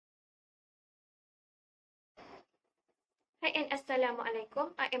Hi and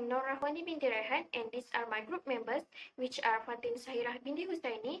Assalamualaikum. I am Nur Rahwani binti Rehan and these are my group members which are Fatin Sahirah binti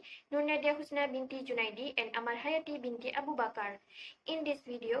Husaini, Nur Nadia Husna binti Junaidi and Amal Hayati binti Abu Bakar. In this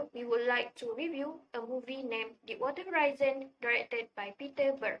video, we would like to review a movie named Deepwater Horizon directed by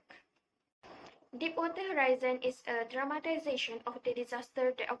Peter Berg. Deepwater Horizon is a dramatization of the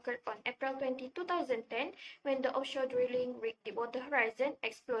disaster that occurred on April 20, 2010 when the offshore drilling rig Deepwater Horizon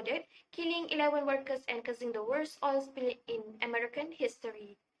exploded, killing 11 workers and causing the worst oil spill in American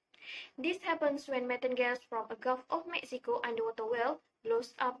history. This happens when methane gas from a Gulf of Mexico underwater well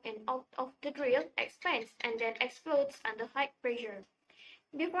blows up and out of the drill, expands, and then explodes under high pressure.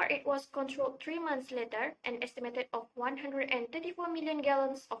 Before it was controlled 3 months later, an estimated of 134 million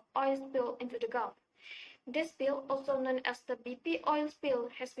gallons of oil spilled into the Gulf. This spill, also known as the BP oil spill,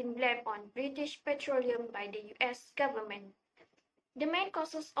 has been blamed on British Petroleum by the US government. The main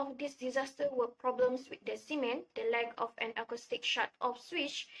causes of this disaster were problems with the cement, the lack of an acoustic shut-off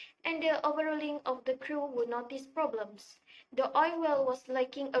switch, and the overruling of the crew who noticed problems. The oil well was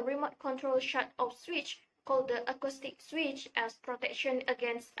lacking a remote control shut-off switch called the acoustic switch as protection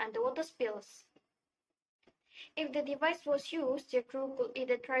against underwater spills. If the device was used, the crew could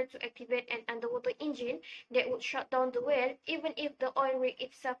either try to activate an underwater engine that would shut down the well even if the oil rig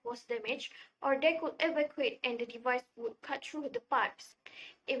itself was damaged, or they could evacuate and the device would cut through the pipes.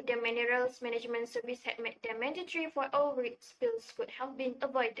 If the Minerals Management Service had made them mandatory for oil rig spills could have been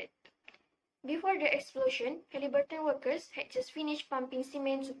avoided. Before the explosion, Halliburton workers had just finished pumping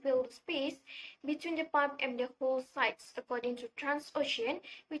cement to fill the space between the pump and the whole sites, according to Transocean,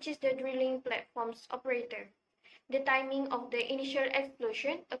 which is the drilling platform's operator. The timing of the initial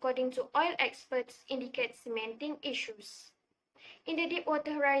explosion, according to oil experts, indicates cementing issues. In the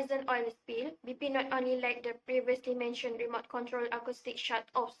Deepwater Horizon oil spill, BP not only lacked the previously mentioned remote control acoustic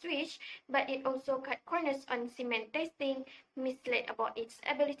shut-off switch, but it also cut corners on cement testing, misled about its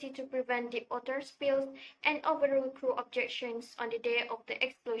ability to prevent deepwater spills, and overruled crew objections on the day of the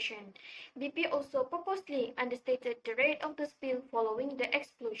explosion. BP also purposely understated the rate of the spill following the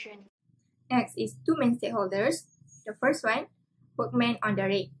explosion. Next is two main stakeholders. The first one, workmen on the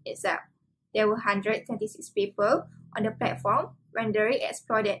rig itself. There were 126 people on the platform when the rig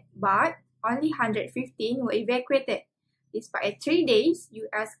exploded, but only 115 were evacuated. Despite a 3 days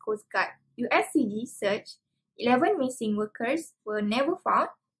US Coast Guard USCG search, 11 missing workers were never found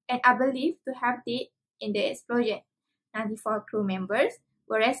and are believed to have died in the explosion. 94 crew members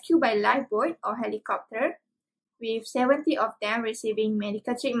were rescued by lifeboat or helicopter, with 70 of them receiving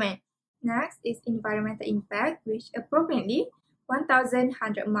medical treatment. Next is environmental impact, which approximately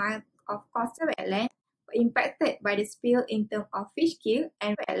 1,100 miles of coastal wetland were impacted by the spill in terms of fish kill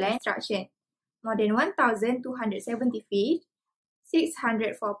and wetland destruction. More than 1,270 fish,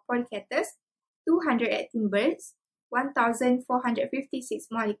 604 polychaetas, 218 birds, 1,456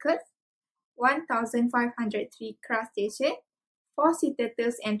 molluscs, 1,503 crustaceans, 4 sea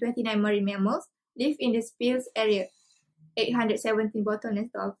turtles and 29 marine mammals live in the spill's area. 817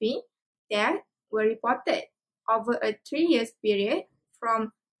 bottlenose dolphins that were reported over a 3-year period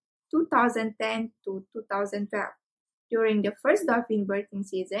from 2010 to 2012. During the first dolphin birthing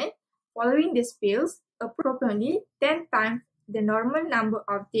season, following the spills, approximately 10 times the normal number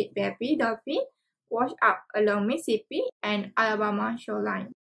of dead baby dolphins washed up along Mississippi and Alabama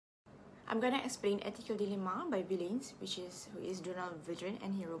shoreline. I'm gonna explain Ethical Dilemma by Villains, who is Donald Vedran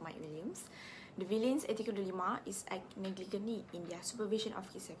and hero Mike Williams. The villain's ethical dilemma is act negligently in their supervision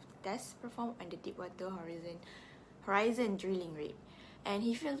of his safety tests performed on the Deepwater Horizon drilling rig, and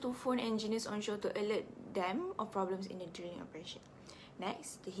he failed to phone engineers on shore to alert them of problems in the drilling operation.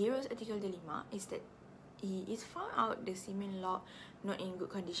 Next, the hero's ethical dilemma is that he is found out the cement log not in good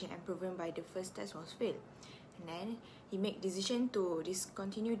condition and proven by the first test was failed. And then he make decision to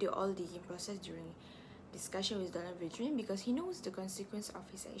discontinue the oil digging process during discussion with Donald Vedran because he knows the consequence of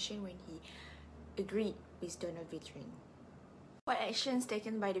his action when he agreed with Donald Vedran. What actions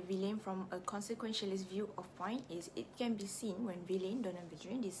taken by the villain from a consequentialist view of point is it can be seen when villain Donald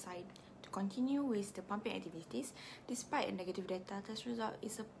Vedran decide to continue with the pumping activities despite a negative data test result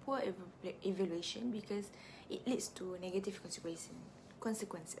is a poor evaluation because it leads to negative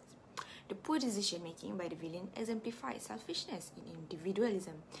consequences. The poor decision making by the villain exemplifies selfishness in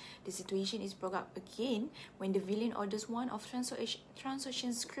individualism. The situation is brought up again when the villain orders one of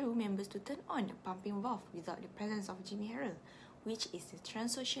Transocean's crew members to turn on the pumping valve without the presence of Jimmy Harrell, which is the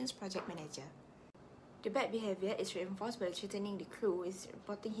Transocean's project manager. The bad behavior is reinforced by threatening the crew with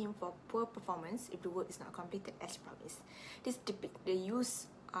reporting him for poor performance if the work is not completed as promised. This depicts the use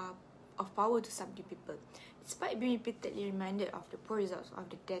of power to subdue people. Despite being repeatedly reminded of the poor results of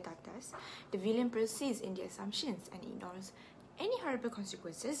the data test, the villain persists in their assumptions and ignores any horrible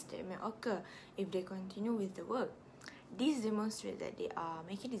consequences that may occur if they continue with the work. This demonstrates that they are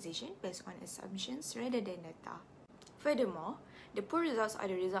making decisions based on assumptions rather than data. Furthermore, the poor results are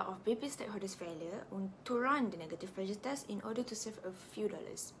the result of BP stakeholders' failure to run the negative pressure test in order to save a few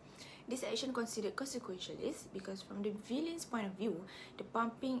dollars. This action considered consequential is because from the villain's point of view, the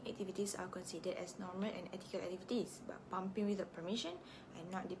pumping activities are considered as normal and ethical activities, but pumping without permission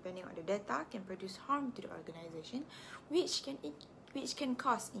and not depending on the data can produce harm to the organization, which can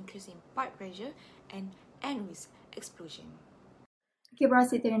cause increase in part pressure and end with explosion. Okay,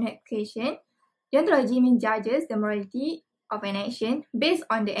 proceed to the next question. Deontology means judges the morality of an action based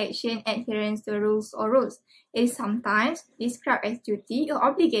on the action adherence to rules or rules. It is sometimes described as duty or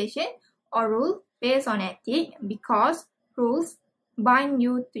obligation or rule based on ethic because rules bind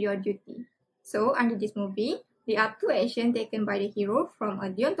you to your duty. So, under this movie, there are two actions taken by the hero from a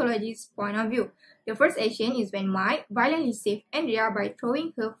deontologist's point of view. The first action is when Mike violently saved Andrea by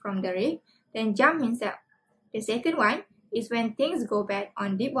throwing her from the rig, then jumped himself. The second one is when things go bad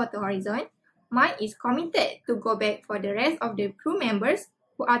on Deepwater Horizon. Mike is committed to go back for the rest of the crew members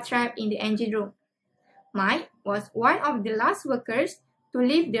who are trapped in the engine room. Mike was one of the last workers to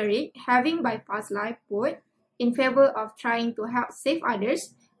leave the rig, having bypassed lifeboat in favor of trying to help save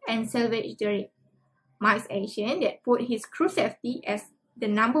others and salvage the rig. Mike's action that put his crew safety as the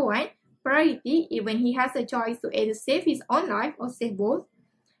number one priority, even he has a choice to either save his own life or save both,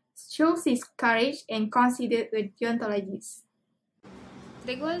 shows his courage and considered a deontologist.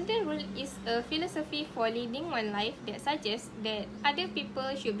 The Golden Rule is a philosophy for leading one life that suggests that other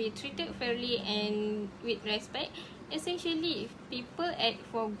people should be treated fairly and with respect. Essentially, if people act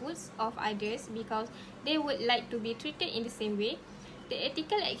for goods of others because they would like to be treated in the same way, the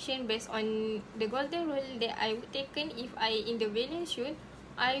ethical action based on the Golden Rule that I would taken if I in the villain's shoes,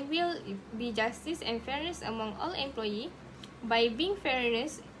 I will be justice and fairness among all employees. By being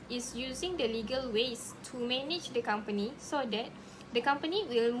fairness is using the legal ways to manage the company so that the company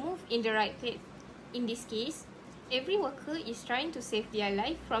will move in the right place. In this case, every worker is trying to save their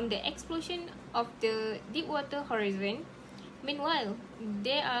life from the explosion of the Deepwater Horizon. Meanwhile,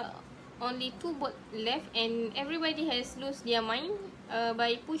 there are only two boats left and everybody has lost their mind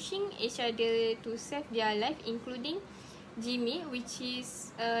by pushing each other to save their life, including Jimmy, which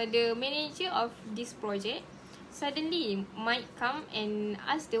is the manager of this project. Suddenly, Mike come and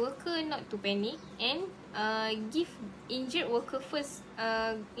ask the worker not to panic and give injured worker first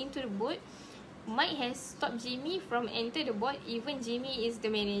into the boat. Mike has stopped Jimmy from enter the boat. Even Jimmy is the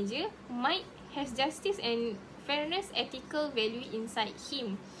manager. Mike has justice and fairness ethical value inside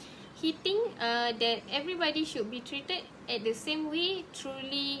him. He think that everybody should be treated at the same way,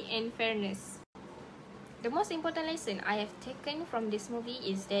 truly and fairness. The most important lesson I have taken from this movie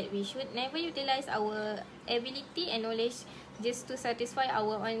is that we should never utilize our ability and knowledge just to satisfy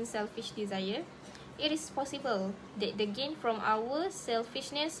our own selfish desire. It is possible that the gain from our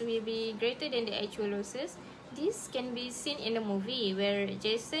selfishness will be greater than the actual losses. This can be seen in the movie where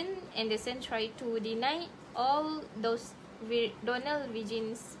Jason Anderson tried to deny all those Donald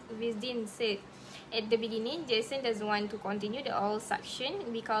Vigin said. At the beginning, Jason doesn't want to continue the oil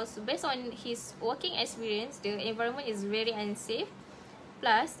suction because based on his working experience, the environment is very unsafe.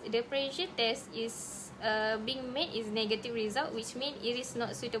 Plus, the pressure test is being made is negative result, which means it is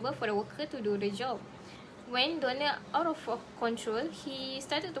not suitable for the worker to do the job. When Donald out of control, he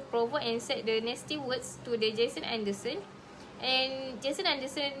started to provoke and said the nasty words to the Jason Anderson, and Jason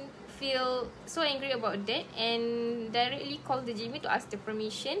Anderson feel so angry about that and directly called the Jimmy to ask the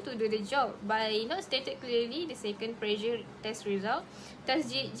permission to do the job by not stated clearly the second pressure test result.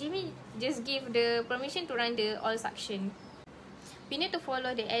 Thus, Jimmy just gave the permission to run the oil suction. We need to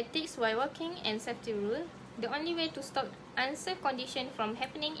follow the ethics while working and safety rule. The only way to stop unsafe condition from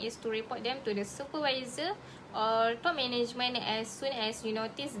happening is to report them to the supervisor or top management as soon as you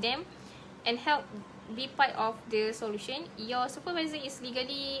notice them and help be part of the solution. Your supervisor is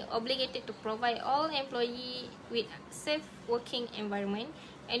legally obligated to provide all employees with safe working environment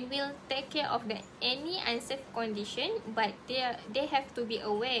and will take care of any unsafe condition, but they have to be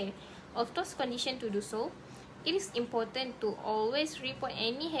aware of those conditions to do so. It is important to always report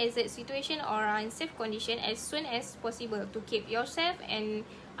any hazard situation or unsafe condition as soon as possible to keep yourself and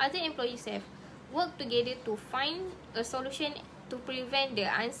other employees safe. Work together to find a solution to prevent the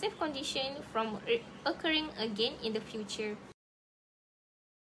unsafe condition from occurring again in the future.